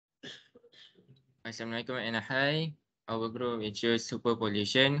Assalamualaikum and hi. Our group will choose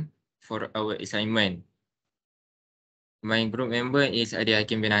superpollution for our assignment. My group member is Adi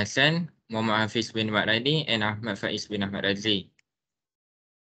Hakim bin Hassan, Muhammad Hafiz bin Makradi, and Ahmad Faiz bin Ahmad Razli.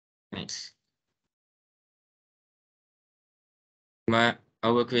 Next.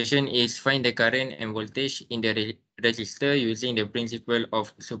 Our question is find the current and voltage in the resistor using the principle of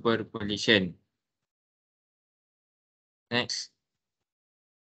superposition. Next.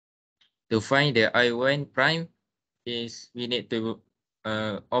 To find the I1 prime is we need to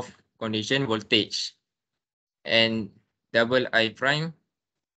off condition voltage, and double I prime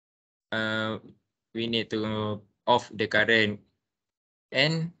we need to off the current,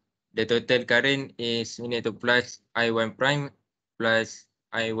 and the total current is we need to plus I1 prime plus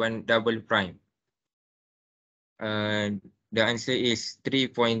I1 double prime. The answer is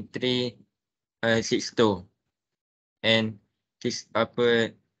 3.362 and this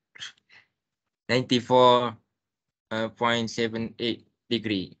upper 94.78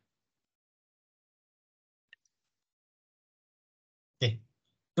 degree. Okay.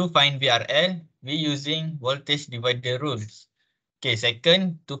 To find VRL, we using voltage divider rules. Okay,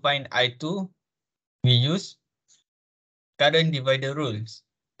 second, to find I2, we use current divider rules.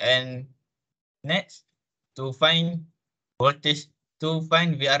 And next, to find voltage, to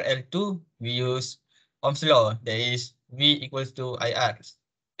find VRL2, we use Ohm's law, that is V equals to IR.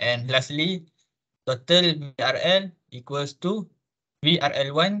 And lastly, total VRL equals to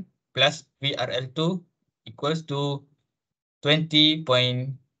VRL1 plus VRL2 equals to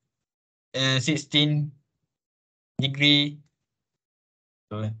 20.16 degree,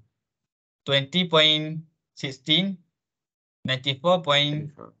 20.16,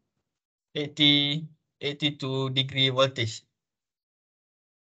 94.82 degree voltage.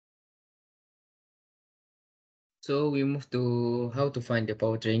 So we move to how to find the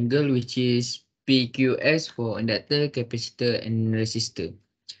power triangle, which is PQS for inductor, capacitor, and resistor.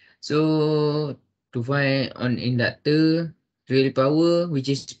 So to find on inductor, real power, which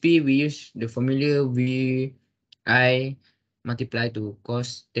is P, we use the formula VI multiply to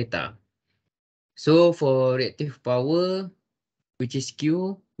cos theta. So for reactive power, which is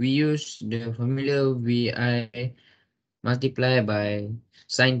Q, we use the formula VI multiply by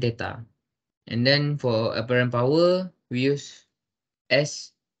sin theta. And then for apparent power, we use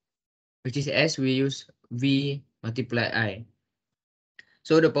S, which is S, we use V multiply I.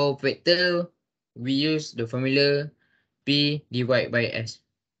 So the power factor, we use the formula P divided by S.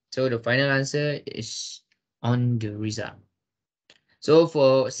 So the final answer is on the result. So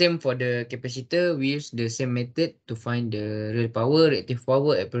same for the capacitor, we use the same method to find the real power, reactive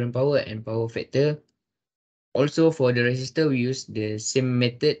power, apparent power, and power factor. Also for the resistor, we use the same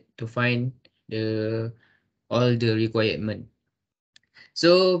method to find all the requirement.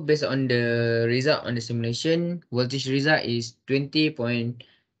 So based on the result on the simulation, voltage result is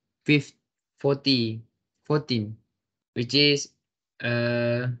 20.14, which is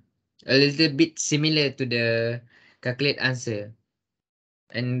a little bit similar to the calculate answer.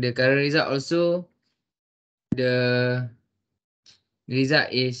 And the current result also, the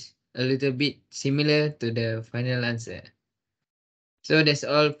result is a little bit similar to the final answer. So that's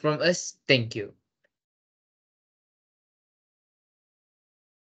all from us. Thank you.